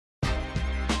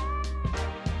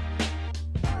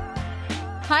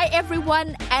Hi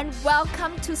everyone and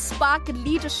welcome to Spark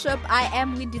Leadership. I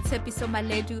am Windy Tsepiso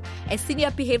Maledu, a senior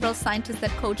behavioral scientist at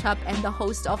Coach Hub and the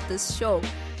host of this show.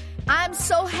 I'm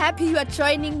so happy you are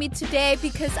joining me today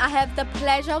because I have the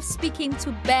pleasure of speaking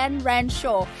to Ben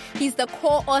Renshaw. He's the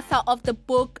co-author of the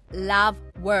book Love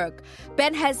Work.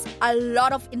 Ben has a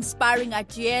lot of inspiring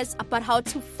ideas about how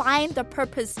to find the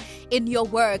purpose in your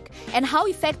work and how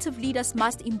effective leaders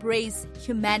must embrace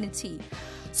humanity.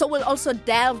 So we'll also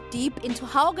delve deep into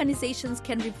how organizations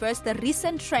can reverse the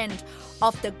recent trend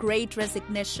of the Great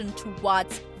Resignation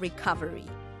towards recovery.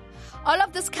 All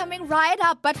of this coming right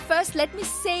up, but first let me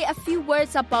say a few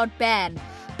words about Ben.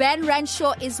 Ben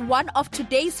Renshaw is one of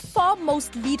today's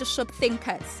foremost leadership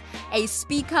thinkers, a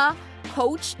speaker,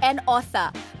 coach, and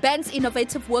author. Ben's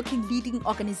innovative work in leading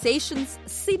organizations,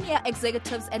 senior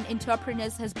executives, and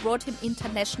entrepreneurs has brought him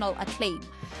international acclaim.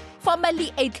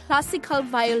 Formerly a classical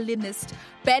violinist,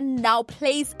 Ben now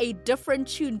plays a different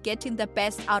tune, getting the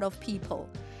best out of people.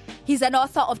 He's an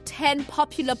author of 10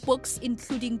 popular books,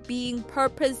 including Being,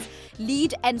 Purpose,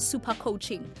 Lead, and Super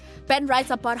Coaching. Ben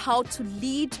writes about how to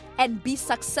lead and be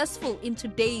successful in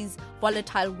today's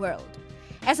volatile world.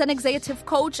 As an executive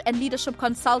coach and leadership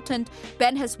consultant,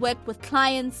 Ben has worked with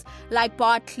clients like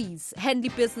Barclays, Henley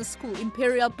Business School,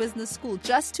 Imperial Business School,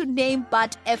 just to name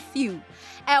but a few.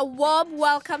 A warm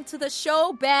welcome to the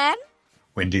show, Ben.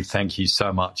 Windy, thank you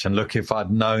so much. And look, if I'd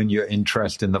known your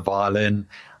interest in the violin,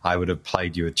 I would have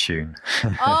played you a tune.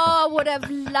 Oh, would have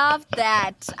loved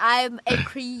that. I'm a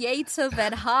creative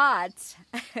at heart.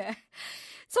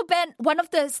 So, Ben, one of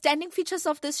the standing features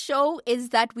of this show is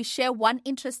that we share one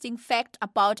interesting fact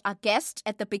about our guest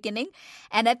at the beginning.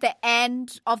 And at the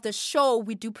end of the show,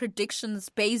 we do predictions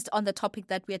based on the topic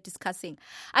that we are discussing.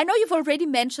 I know you've already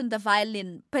mentioned the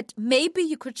violin, but maybe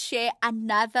you could share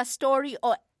another story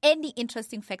or any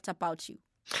interesting fact about you.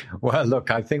 Well,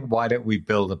 look, I think why don't we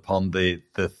build upon the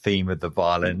theme of the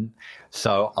violin?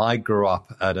 So I grew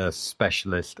up at a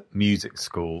specialist music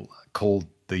school called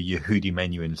the Yehudi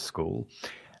Menuhin School.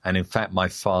 And in fact, my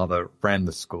father ran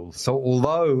the school. So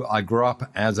although I grew up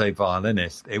as a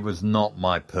violinist, it was not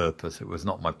my purpose. It was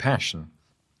not my passion.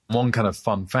 One kind of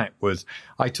fun fact was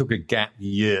I took a gap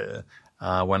year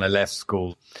when I left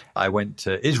school. I went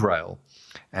to Israel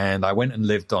and I went and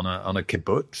lived on a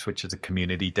kibbutz, which is a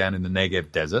community down in the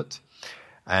Negev desert.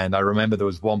 And I remember there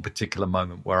was one particular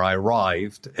moment where I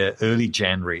arrived early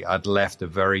January. I'd left a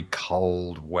very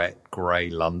cold, wet,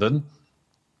 grey London.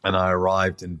 And I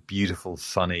arrived in beautiful,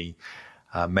 sunny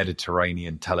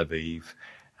Mediterranean Tel Aviv.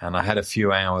 And I had a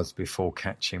few hours before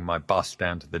catching my bus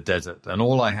down to the desert. And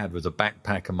all I had was a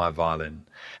backpack and my violin.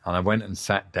 And I went and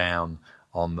sat down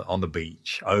on the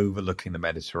beach overlooking the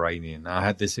Mediterranean. I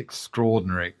had this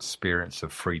extraordinary experience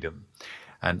of freedom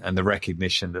and the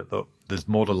recognition that, look, there's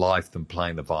more to life than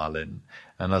playing the violin.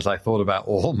 And as I thought about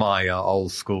all my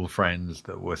old school friends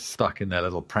that were stuck in their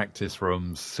little practice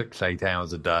rooms 6-8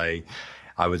 hours a day,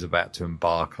 I was about to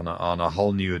embark on a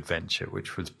whole new adventure,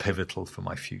 which was pivotal for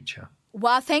my future.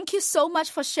 Wow, thank you so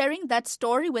much for sharing that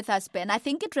story with us, Ben. I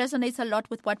think it resonates a lot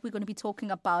with what we're going to be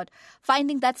talking about,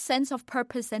 finding that sense of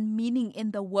purpose and meaning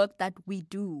in the work that we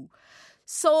do.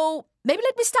 So maybe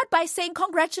let me start by saying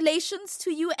congratulations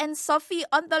to you and Sophie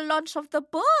on the launch of the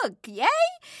book. Yay!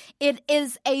 It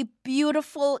is a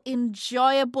beautiful,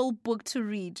 enjoyable book to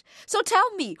read. So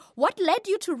tell me, what led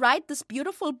you to write this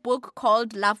beautiful book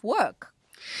called Love Work?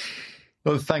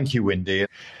 Well, thank you, Windy.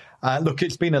 Look,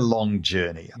 it's been a long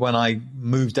journey. When I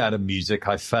moved out of music,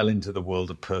 I fell into the world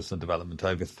of personal development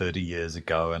over 30 years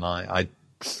ago. And I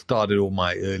started all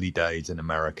my early days in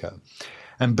America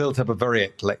and built up a very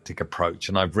eclectic approach.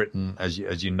 And I've written, as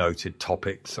you noted,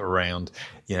 topics around,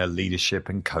 leadership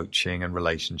and coaching and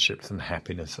relationships and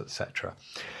happiness, etc.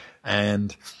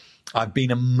 And I've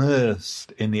been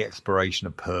immersed in the exploration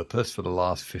of purpose for the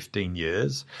last 15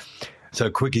 years. So a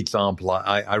quick example,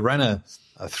 I ran a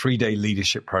 3-day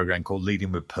leadership program called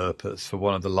Leading with Purpose for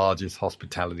one of the largest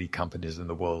hospitality companies in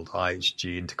the world,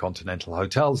 IHG Intercontinental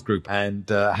Hotels Group, and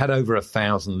had over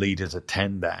 1,000 leaders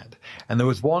attend that. And there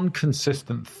was one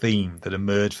consistent theme that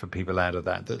emerged for people out of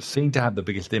that seemed to have the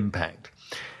biggest impact,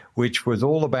 which was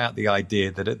all about the idea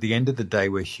that at the end of the day,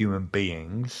 we're human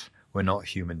beings, we're not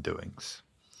human doings.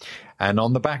 And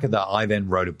on the back of that, I then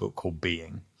wrote a book called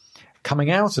Being. Coming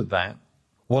out of that,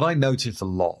 what I noticed a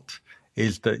lot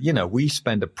is that, we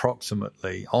spend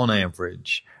approximately, on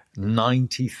average,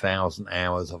 90,000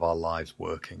 hours of our lives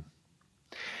working.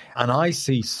 And I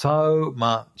see so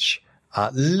much,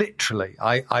 literally,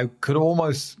 I could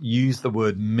almost use the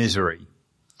word misery,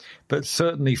 but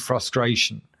certainly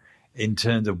frustration in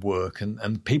terms of work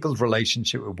and people's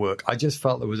relationship with work. I just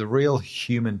felt there was a real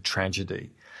human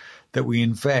tragedy that we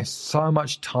invest so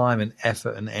much time and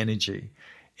effort and energy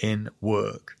in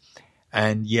work,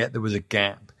 and yet there was a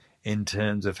gap in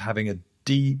terms of having a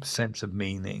deep sense of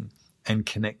meaning and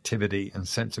connectivity and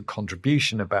sense of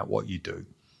contribution about what you do.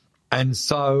 And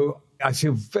so I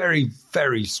feel very,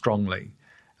 very strongly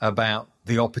about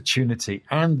the opportunity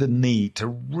and the need to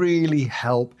really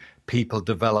help people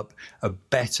develop a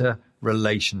better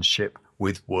relationship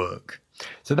with work.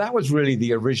 So that was really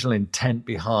the original intent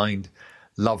behind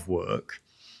Love Work.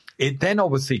 It then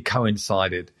obviously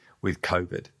coincided with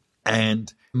COVID.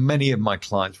 And many of my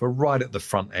clients were right at the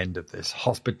front end of this: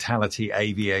 hospitality,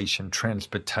 aviation,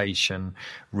 transportation,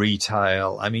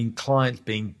 retail. I mean, clients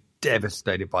being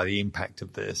devastated by the impact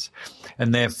of this.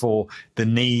 And therefore, the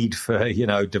need for,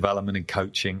 development and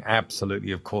coaching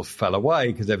absolutely, of course, fell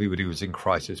away because everybody was in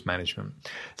crisis management.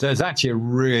 So it's actually a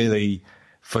really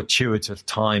fortuitous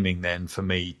timing then for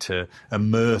me to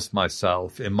immerse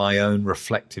myself in my own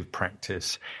reflective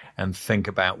practice and think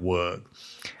about work.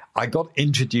 I got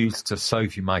introduced to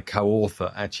Sophie, my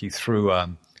co-author, actually through a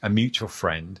mutual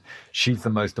friend. She's the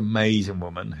most amazing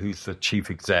woman who's the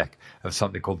chief exec of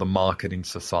something called the Marketing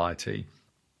Society.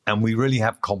 And we really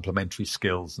have complementary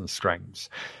skills and strengths.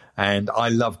 And I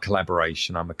love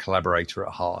collaboration. I'm a collaborator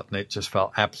at heart. And it just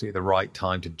felt absolutely the right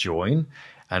time to join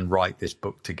and write this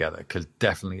book together, because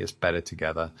definitely it's better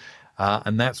together.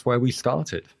 And that's where we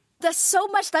started. There's so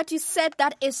much that you said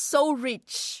that is so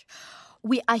rich.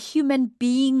 We are human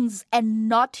beings and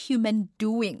not human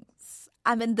doings.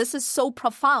 I mean, this is so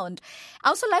profound. I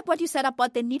also like what you said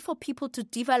about the need for people to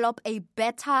develop a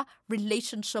better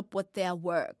relationship with their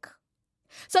work.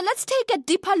 So let's take a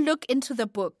deeper look into the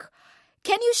book.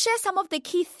 Can you share some of the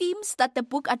key themes that the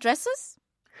book addresses?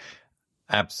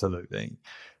 Absolutely.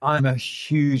 I'm a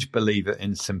huge believer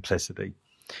in simplicity.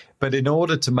 But in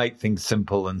order to make things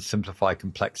simple and simplify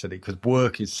complexity, because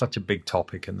work is such a big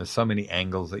topic and there's so many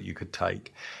angles that you could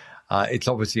take, it's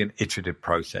obviously an iterative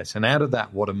process. And out of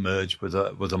that, what emerged was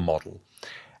a model.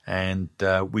 And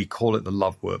we call it the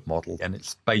Love Work model. And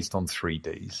it's based on 3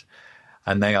 Ds.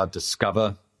 And they are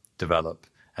discover, develop,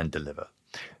 and deliver.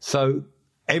 So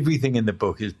everything in the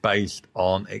book is based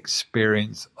on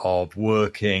experience of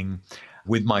working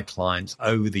with my clients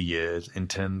over the years in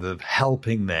terms of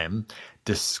helping them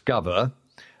discover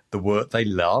the work they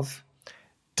love,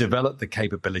 develop the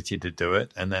capability to do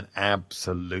it, and then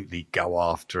absolutely go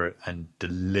after it and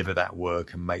deliver that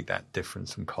work and make that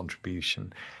difference and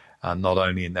contribution, not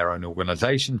only in their own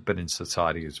organizations, but in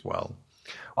society as well.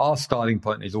 Our starting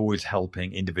point is always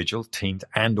helping individuals, teams,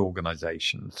 and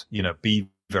organizations, be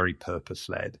very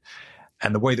purpose-led.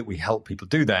 And the way that we help people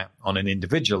do that on an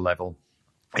individual level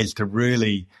is to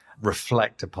really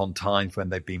reflect upon times when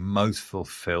they've been most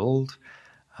fulfilled,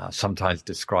 sometimes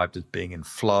described as being in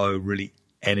flow, really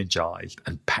energized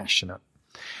and passionate.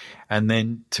 And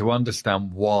then to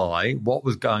understand why, what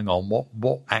was going on,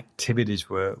 what activities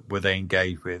were they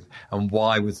engaged with, and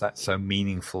why was that so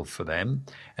meaningful for them.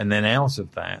 And then out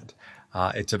of that,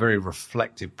 it's a very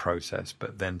reflective process,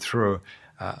 but then through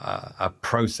a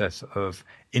process of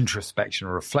introspection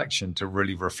or reflection to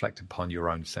really reflect upon your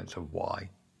own sense of why.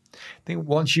 I think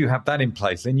once you have that in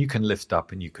place, then you can lift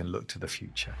up and you can look to the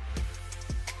future.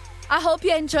 I hope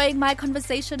you're enjoying my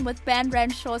conversation with Ben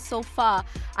Renshaw so far.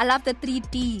 I love the 3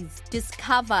 Ds: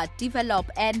 discover,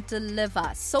 develop, and deliver.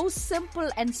 So simple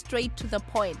and straight to the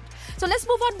point. So let's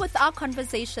move on with our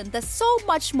conversation. There's so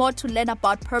much more to learn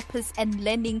about purpose and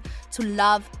learning to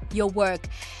love your work.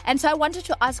 And so I wanted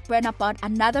to ask Ben about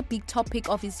another big topic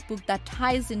of his book that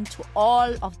ties into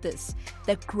all of this: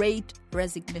 the Great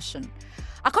Resignation.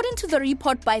 According to the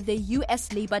report by the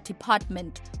U.S. Labor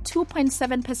Department,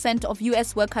 2.7% of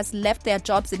U.S. workers left their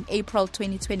jobs in April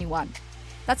 2021.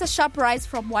 That's a sharp rise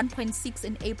from 1.6%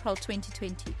 in April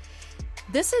 2020.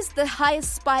 This is the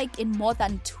highest spike in more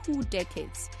than 2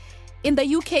 decades. In the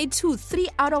UK too, 3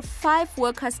 out of 5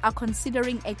 workers are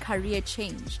considering a career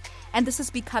change, and this is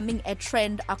becoming a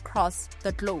trend across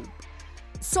the globe.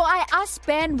 So I asked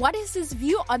Ben what is his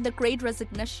view on the Great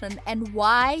Resignation and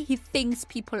why he thinks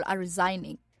people are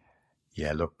resigning.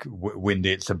 Yeah, look,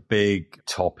 Wendy, it's a big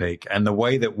topic. And the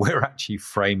way that we're actually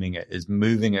framing it is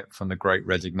moving it from the Great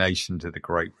Resignation to the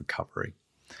Great Recovery.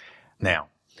 Now,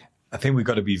 I think we've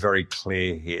got to be very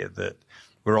clear here that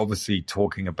we're obviously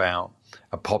talking about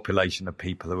a population of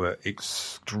people who are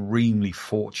extremely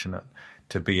fortunate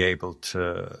to be able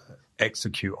to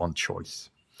execute on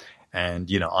choice.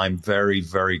 And, I'm very,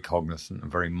 very cognizant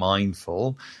and very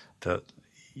mindful that,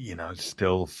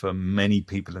 still for many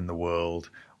people in the world,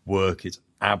 work is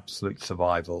absolute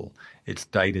survival. It's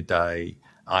day to day.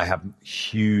 I have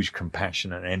huge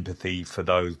compassion and empathy for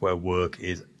those where work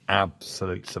is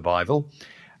absolute survival.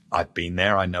 I've been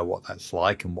there. I know what that's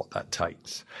like and what that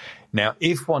takes. Now,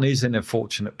 if one is in a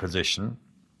fortunate position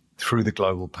through the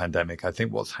global pandemic, I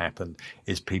think what's happened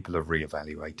is people have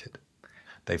reevaluated.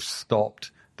 They've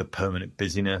stopped the permanent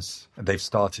busyness. They've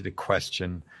started to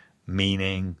question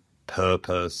meaning,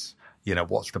 purpose.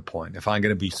 What's the point? If I'm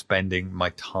going to be spending my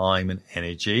time and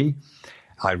energy,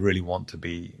 I really want to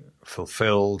be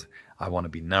fulfilled. I want to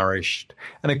be nourished.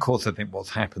 And of course, I think what's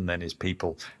happened then is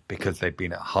people, because they've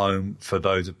been at home, for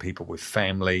those of people with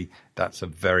family, that's a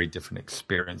very different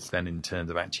experience than in terms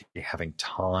of actually having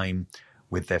time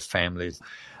with their families.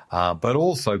 But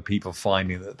also people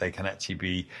finding that they can actually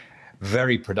be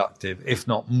very productive, if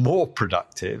not more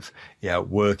productive,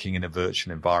 working in a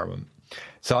virtual environment.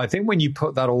 So I think when you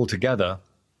put that all together,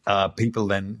 people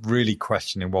then really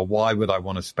questioning, well, why would I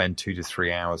want to spend 2 to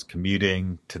 3 hours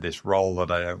commuting to this role that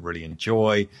I don't really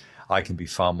enjoy? I can be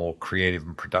far more creative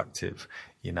and productive,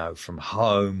 from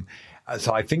home.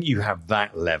 So I think you have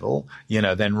that level,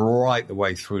 then right the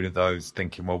way through to those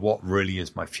thinking, well, what really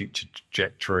is my future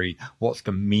trajectory? What's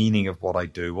the meaning of what I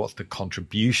do? What's the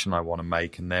contribution I want to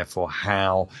make? And therefore,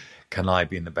 how can I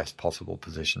be in the best possible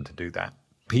position to do that?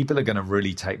 People are going to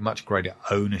really take much greater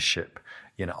ownership,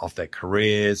 of their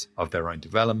careers, of their own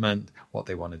development, what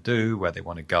they want to do, where they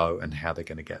want to go, and how they're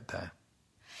going to get there.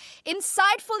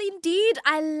 Insightful indeed.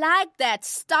 I like that.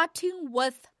 Starting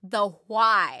with the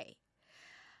why.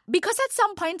 Because at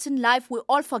some point in life, we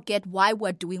all forget why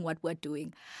we're doing what we're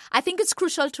doing. I think it's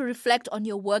crucial to reflect on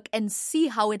your work and see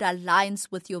how it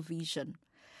aligns with your vision.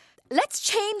 Let's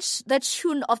change the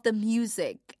tune of the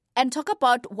music and talk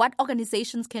about what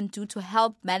organizations can do to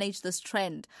help manage this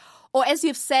trend. Or as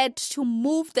you've said, to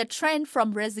move the trend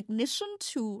from resignation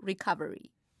to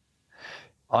recovery.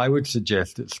 I would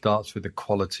suggest it starts with the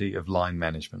quality of line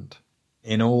management.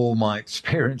 In all my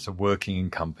experience of working in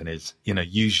companies,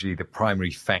 usually the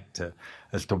primary factor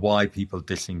as to why people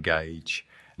disengage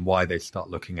and why they start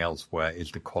looking elsewhere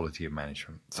is the quality of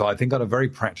management. So I think on a very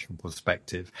practical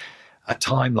perspective, a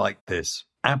time like this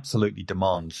absolutely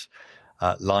demands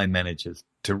line managers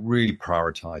to really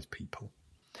prioritize people.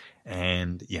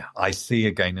 And I see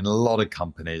again in a lot of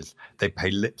companies, they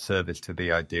pay lip service to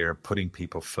the idea of putting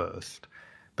people first.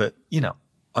 But,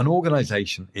 an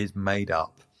organization is made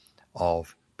up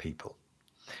of people.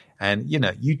 And,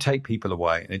 you take people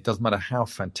away and it doesn't matter how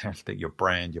fantastic your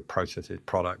brand, your processes,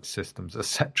 products, systems,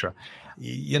 etc.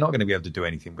 You're not going to be able to do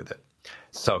anything with it.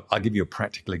 So I'll give you a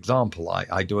practical example.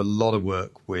 I do a lot of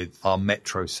work with our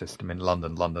metro system in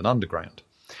London, London Underground.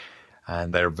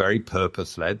 And they're very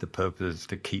purpose-led. The purpose is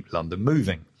to keep London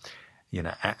moving.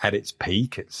 At its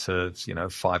peak, it serves,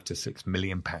 5 to 6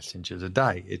 million passengers a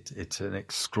day. It's an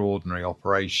extraordinary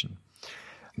operation.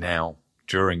 Now,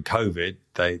 during COVID,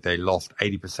 they lost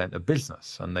 80% of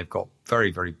business and they've got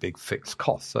very, very big fixed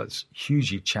costs. So it's a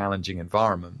hugely challenging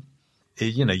environment.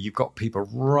 You've got people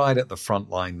right at the front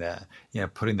line there,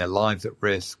 putting their lives at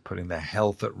risk, putting their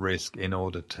health at risk in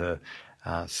order to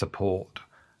support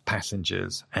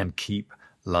passengers and keep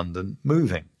London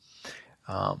moving.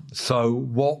 So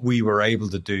what we were able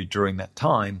to do during that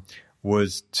time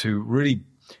was to really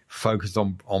focus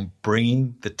on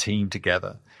bringing the team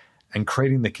together and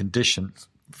creating the conditions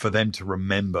for them to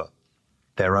remember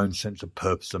their own sense of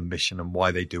purpose and mission and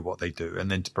why they do what they do, and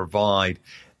then to provide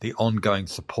the ongoing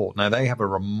support. Now, they have a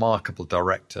remarkable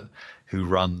director who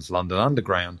runs London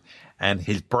Underground, and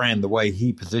his brand, the way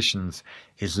he positions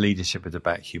his leadership, is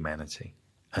about humanity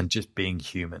and just being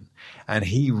human. And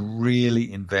he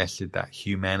really invested that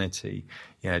humanity,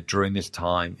 during this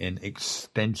time in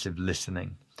extensive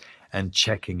listening and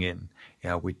checking in,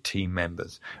 with team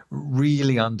members,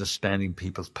 really understanding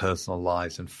people's personal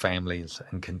lives and families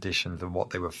and conditions and what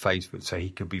they were faced with. So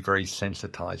he could be very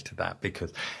sensitized to that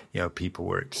because, people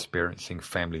were experiencing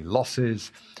family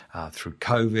losses through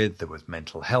COVID. There was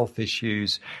mental health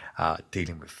issues,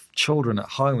 dealing with children at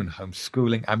home and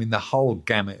homeschooling. I mean, the whole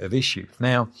gamut of issues.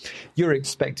 Now, you're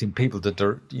expecting people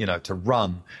to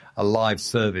run a live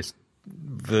service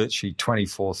virtually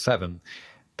 24/7,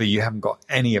 but you haven't got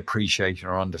any appreciation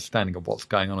or understanding of what's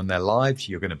going on in their lives,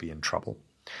 you're going to be in trouble.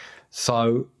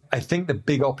 So I think the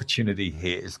big opportunity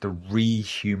here is to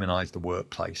rehumanize the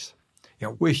workplace.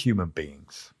 We're human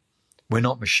beings. We're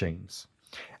not machines.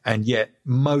 And yet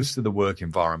most of the work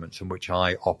environments in which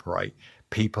I operate,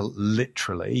 people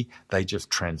literally, they just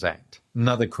transact.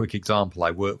 Another quick example, I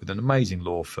work with an amazing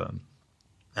law firm.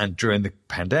 And during the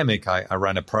pandemic, I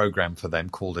ran a program for them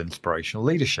called Inspirational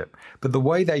Leadership. But the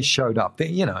way they showed up,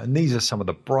 and these are some of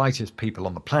the brightest people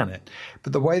on the planet,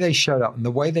 but the way they showed up and the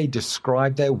way they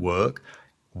described their work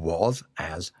was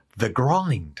as the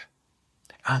grind.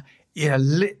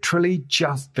 Literally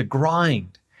just the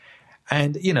grind.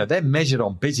 And, they're measured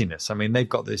on busyness. I mean, they've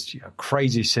got this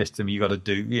crazy system. You got to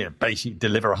do, basically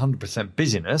deliver 100%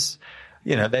 busyness.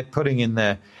 They're putting in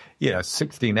their,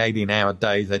 16, 18-hour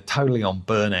days. They're totally on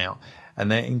burnout. And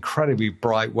they're incredibly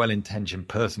bright, well-intentioned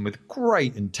person with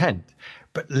great intent,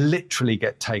 but literally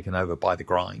get taken over by the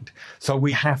grind. So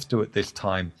we have to, at this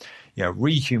time,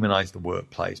 rehumanize the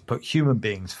workplace, put human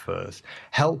beings first,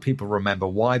 help people remember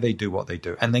why they do what they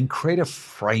do, and then create a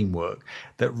framework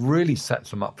that really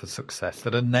sets them up for success,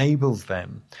 that enables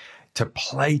them to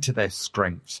play to their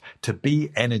strengths, to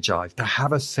be energized, to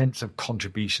have a sense of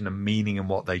contribution and meaning in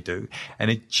what they do. And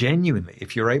it genuinely,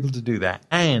 if you're able to do that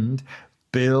and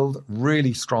build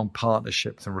really strong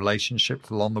partnerships and relationships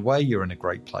along the way, you're in a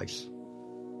great place.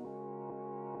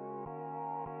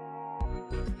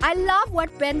 I love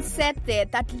what Ben said there,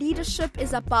 that leadership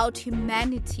is about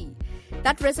humanity.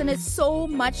 That resonates so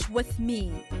much with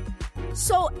me.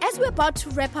 So as we're about to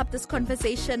wrap up this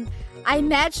conversation, I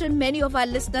imagine many of our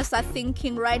listeners are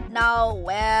thinking right now,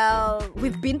 well,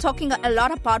 we've been talking a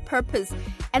lot about purpose,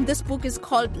 and this book is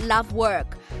called Love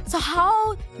Work. So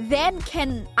how then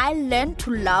can I learn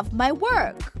to love my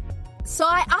work? So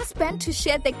I asked Ben to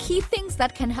share the key things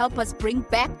that can help us bring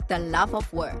back the love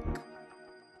of work.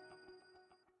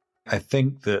 I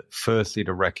think that firstly,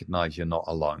 to recognize you're not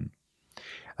alone.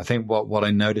 I think what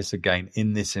I notice again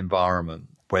in this environment,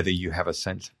 whether you have a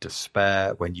sense of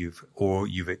despair when you've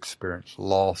experienced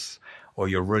loss, or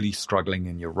you're really struggling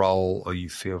in your role, or you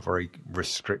feel very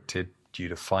restricted due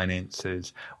to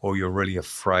finances, or you're really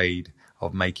afraid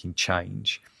of making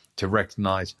change, to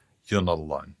recognize you're not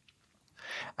alone.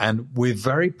 And we're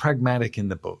very pragmatic in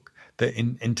the book that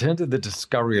in terms of the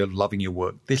discovery of loving your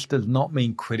work, this does not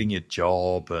mean quitting your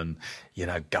job and,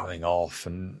 going off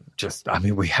and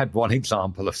we had one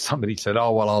example of somebody said,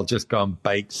 oh, well, I'll just go and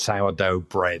bake sourdough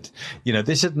bread.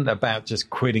 This isn't about just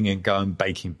quitting and going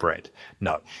baking bread.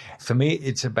 No, for me,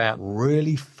 it's about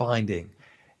really finding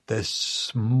the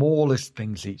smallest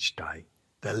things each day,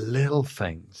 the little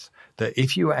things that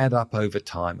if you add up over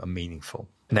time are meaningful.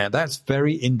 Now, that's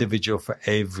very individual for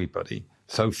everybody.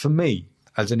 So for me,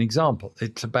 as an example,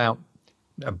 it's about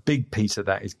a big piece of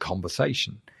that is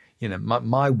conversation.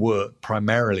 My work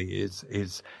primarily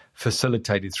is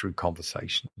facilitated through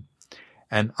conversation.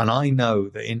 And I know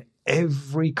that in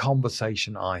every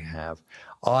conversation I have,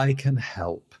 I can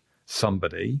help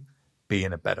somebody be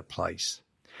in a better place.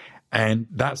 And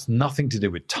that's nothing to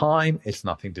do with time. It's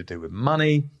nothing to do with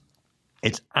money.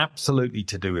 It's absolutely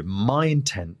to do with my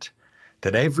intent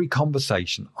that every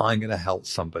conversation I'm going to help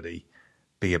somebody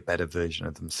be a better version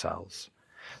of themselves.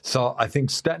 So I think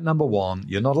step number one,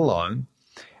 you're not alone.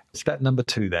 Step number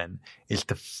two then is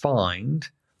to find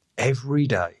every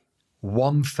day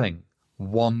one thing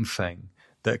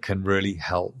that can really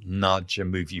help nudge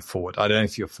and move you forward. I don't know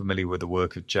if you're familiar with the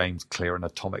work of James Clear and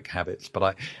Atomic Habits,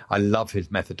 but I love his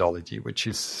methodology, which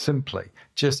is simply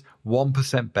just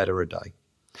 1% better a day.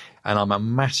 And I'm a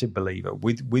massive believer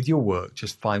with your work,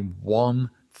 just find one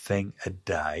thing a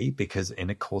day, because in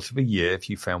the course of a year,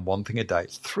 if you found one thing a day,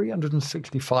 it's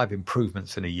 365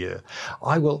 improvements in a year.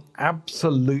 I will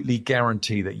absolutely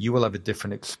guarantee that you will have a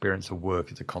different experience of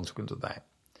work as a consequence of that.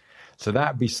 So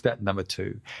that would be step number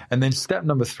two. And then step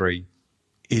number three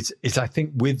is I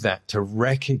think with that to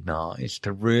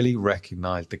really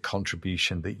recognize the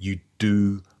contribution that you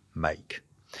do make.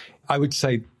 I would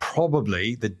say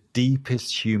probably the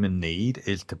deepest human need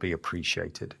is to be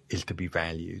appreciated, is to be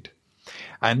valued.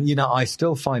 And, I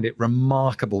still find it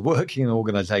remarkable working in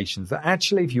organizations that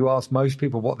actually, if you ask most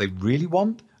people what they really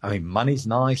want, money's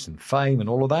nice and fame and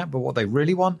all of that, but what they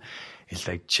really want is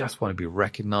they just want to be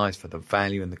recognized for the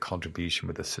value and the contribution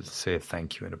with a sincere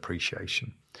thank you and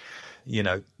appreciation.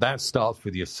 That starts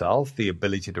with yourself, the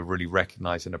ability to really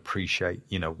recognize and appreciate,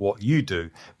 what you do,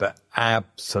 but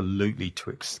absolutely to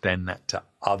extend that to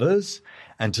others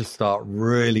and to start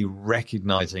really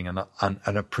recognizing and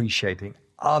appreciating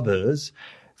others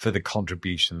for the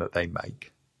contribution that they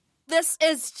make. This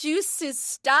is juicy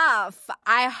stuff.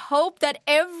 I hope that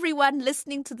everyone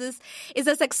listening to this is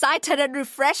as excited and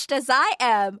refreshed as I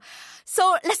am.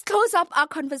 So let's close up our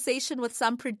conversation with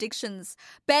some predictions.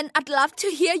 Ben, I'd love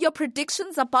to hear your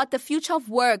predictions about the future of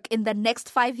work in the next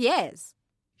 5 years.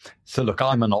 So look,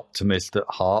 I'm an optimist at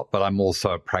heart, but I'm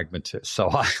also a pragmatist.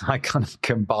 So I kind of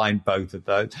combine both of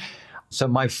those. So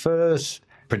my first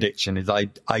prediction is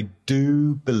I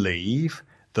do believe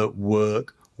that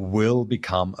work will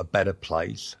become a better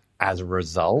place as a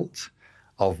result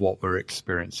of what we're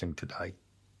experiencing today.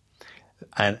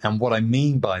 And what I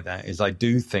mean by that is I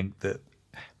do think that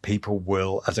people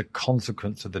will, as a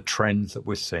consequence of the trends that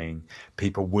we're seeing,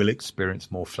 people will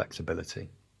experience more flexibility.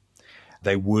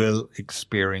 They will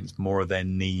experience more of their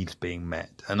needs being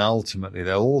met. And ultimately,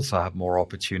 they'll also have more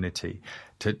opportunity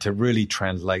to really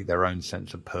translate their own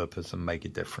sense of purpose and make a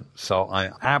difference. So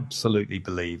I absolutely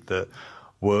believe that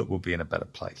work will be in a better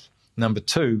place. Number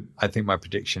two, I think my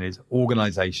prediction is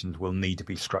organizations will need to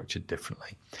be structured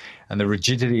differently. And the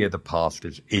rigidity of the past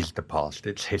is the past.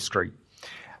 It's history.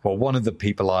 Well, one of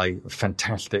the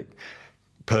fantastic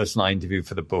person I interviewed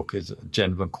for the book is a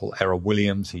gentleman called Errol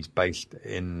Williams. He's based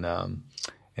in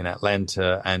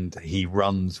Atlanta, and he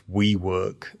runs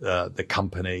WeWork, the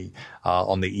company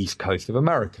on the East Coast of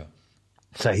America.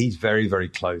 So he's very, very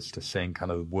close to seeing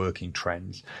kind of working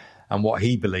trends. And what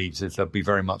he believes is there'll be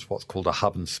very much what's called a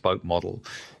hub and spoke model,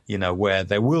 where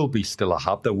there will be still a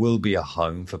hub, there will be a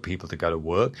home for people to go to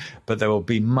work, but there will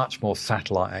be much more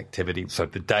satellite activity. So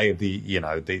the day of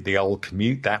the old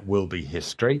commute, that will be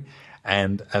history.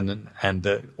 And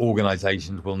the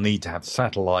organizations will need to have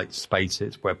satellite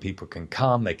spaces where people can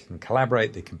come, they can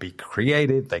collaborate, they can be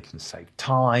creative, they can save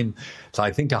time. So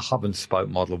I think a hub and spoke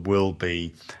model will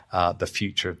be the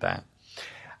future of that.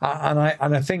 And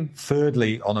I think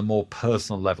thirdly, on a more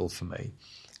personal level for me,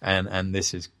 and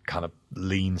this is kind of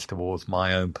leans towards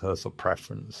my own personal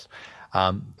preference,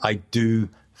 I do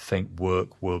think work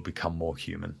will become more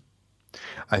human.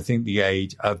 I think the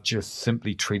age of just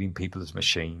simply treating people as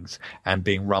machines and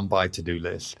being run by a to-do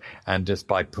list and just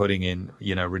by putting in,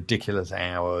 ridiculous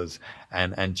hours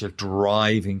and just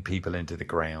driving people into the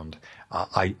ground,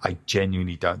 I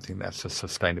genuinely don't think that's a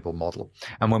sustainable model.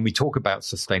 And when we talk about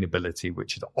sustainability,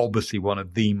 which is obviously one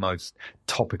of the most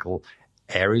topical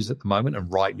areas at the moment,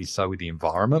 and rightly so with the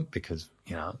environment, because,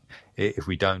 if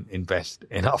we don't invest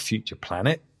in our future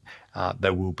planet,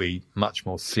 there will be much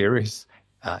more serious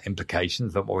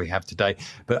implications than what we have today.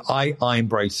 But I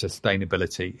embrace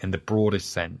sustainability in the broadest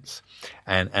sense.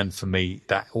 And for me,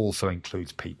 that also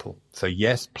includes people. So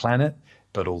yes, planet,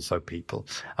 but also people.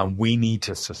 And we need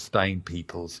to sustain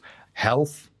people's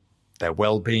health, their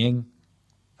well-being,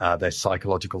 their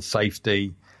psychological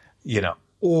safety,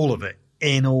 all of it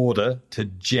in order to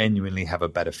genuinely have a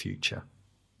better future.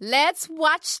 Let's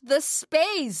watch this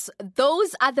space.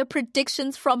 Those are the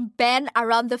predictions from Ben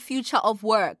around the future of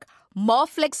work. More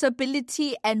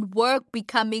flexibility and work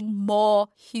becoming more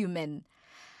human.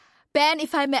 Ben,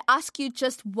 if I may ask you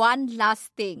just one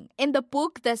last thing. In the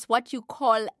book, there's what you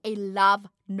call a love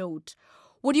note.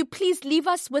 Would you please leave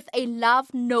us with a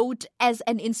love note as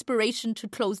an inspiration to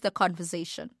close the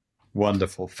conversation?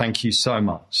 Wonderful. Thank you so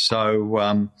much.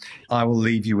 So I will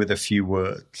leave you with a few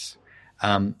words.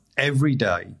 Every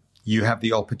day, you have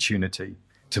the opportunity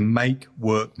to make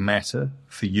work matter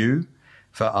for you,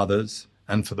 for others,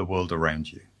 and for the world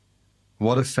around you.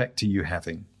 What effect are you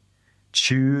having?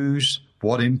 Choose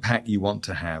what impact you want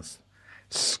to have.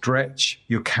 Stretch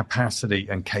your capacity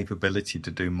and capability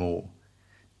to do more.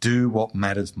 Do what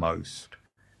matters most.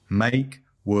 Make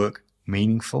work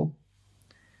meaningful.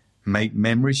 Make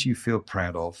memories you feel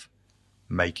proud of.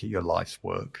 Make it your life's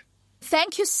work.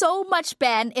 Thank you so much,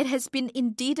 Ben. It has been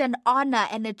indeed an honor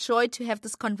and a joy to have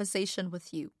this conversation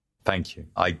with you. Thank you.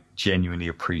 I genuinely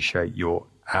appreciate your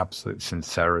absolute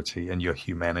sincerity and your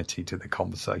humanity to the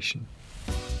conversation.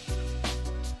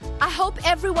 I hope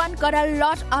everyone got a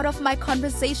lot out of my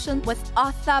conversation with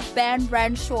author Ben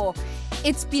Renshaw.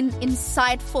 It's been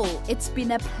insightful, it's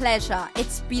been a pleasure,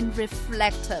 it's been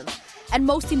reflective, and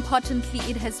most importantly,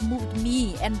 it has moved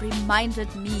me and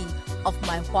reminded me of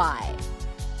my why.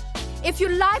 If you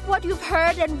like what you've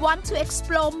heard and want to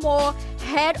explore more,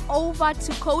 head over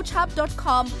to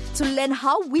coachhub.com to learn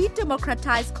how we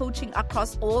democratize coaching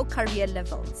across all career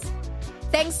levels.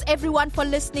 Thanks everyone for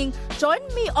listening. Join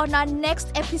me on our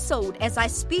next episode as I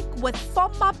speak with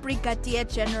former Brigadier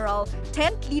General,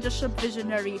 10th Leadership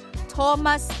Visionary,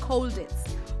 Thomas Kolditz.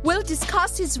 We'll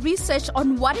discuss his research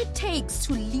on what it takes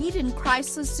to lead in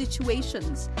crisis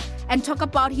situations and talk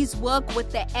about his work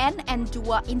with the Ann and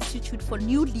Dua Institute for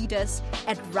New Leaders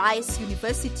at Rice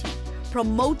University,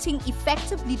 promoting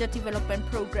effective leader development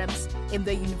programs in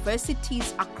the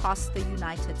universities across the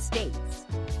United States.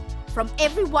 From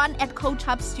everyone at Coach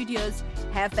Hub Studios,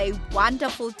 have a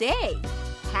wonderful day.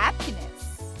 Happiness.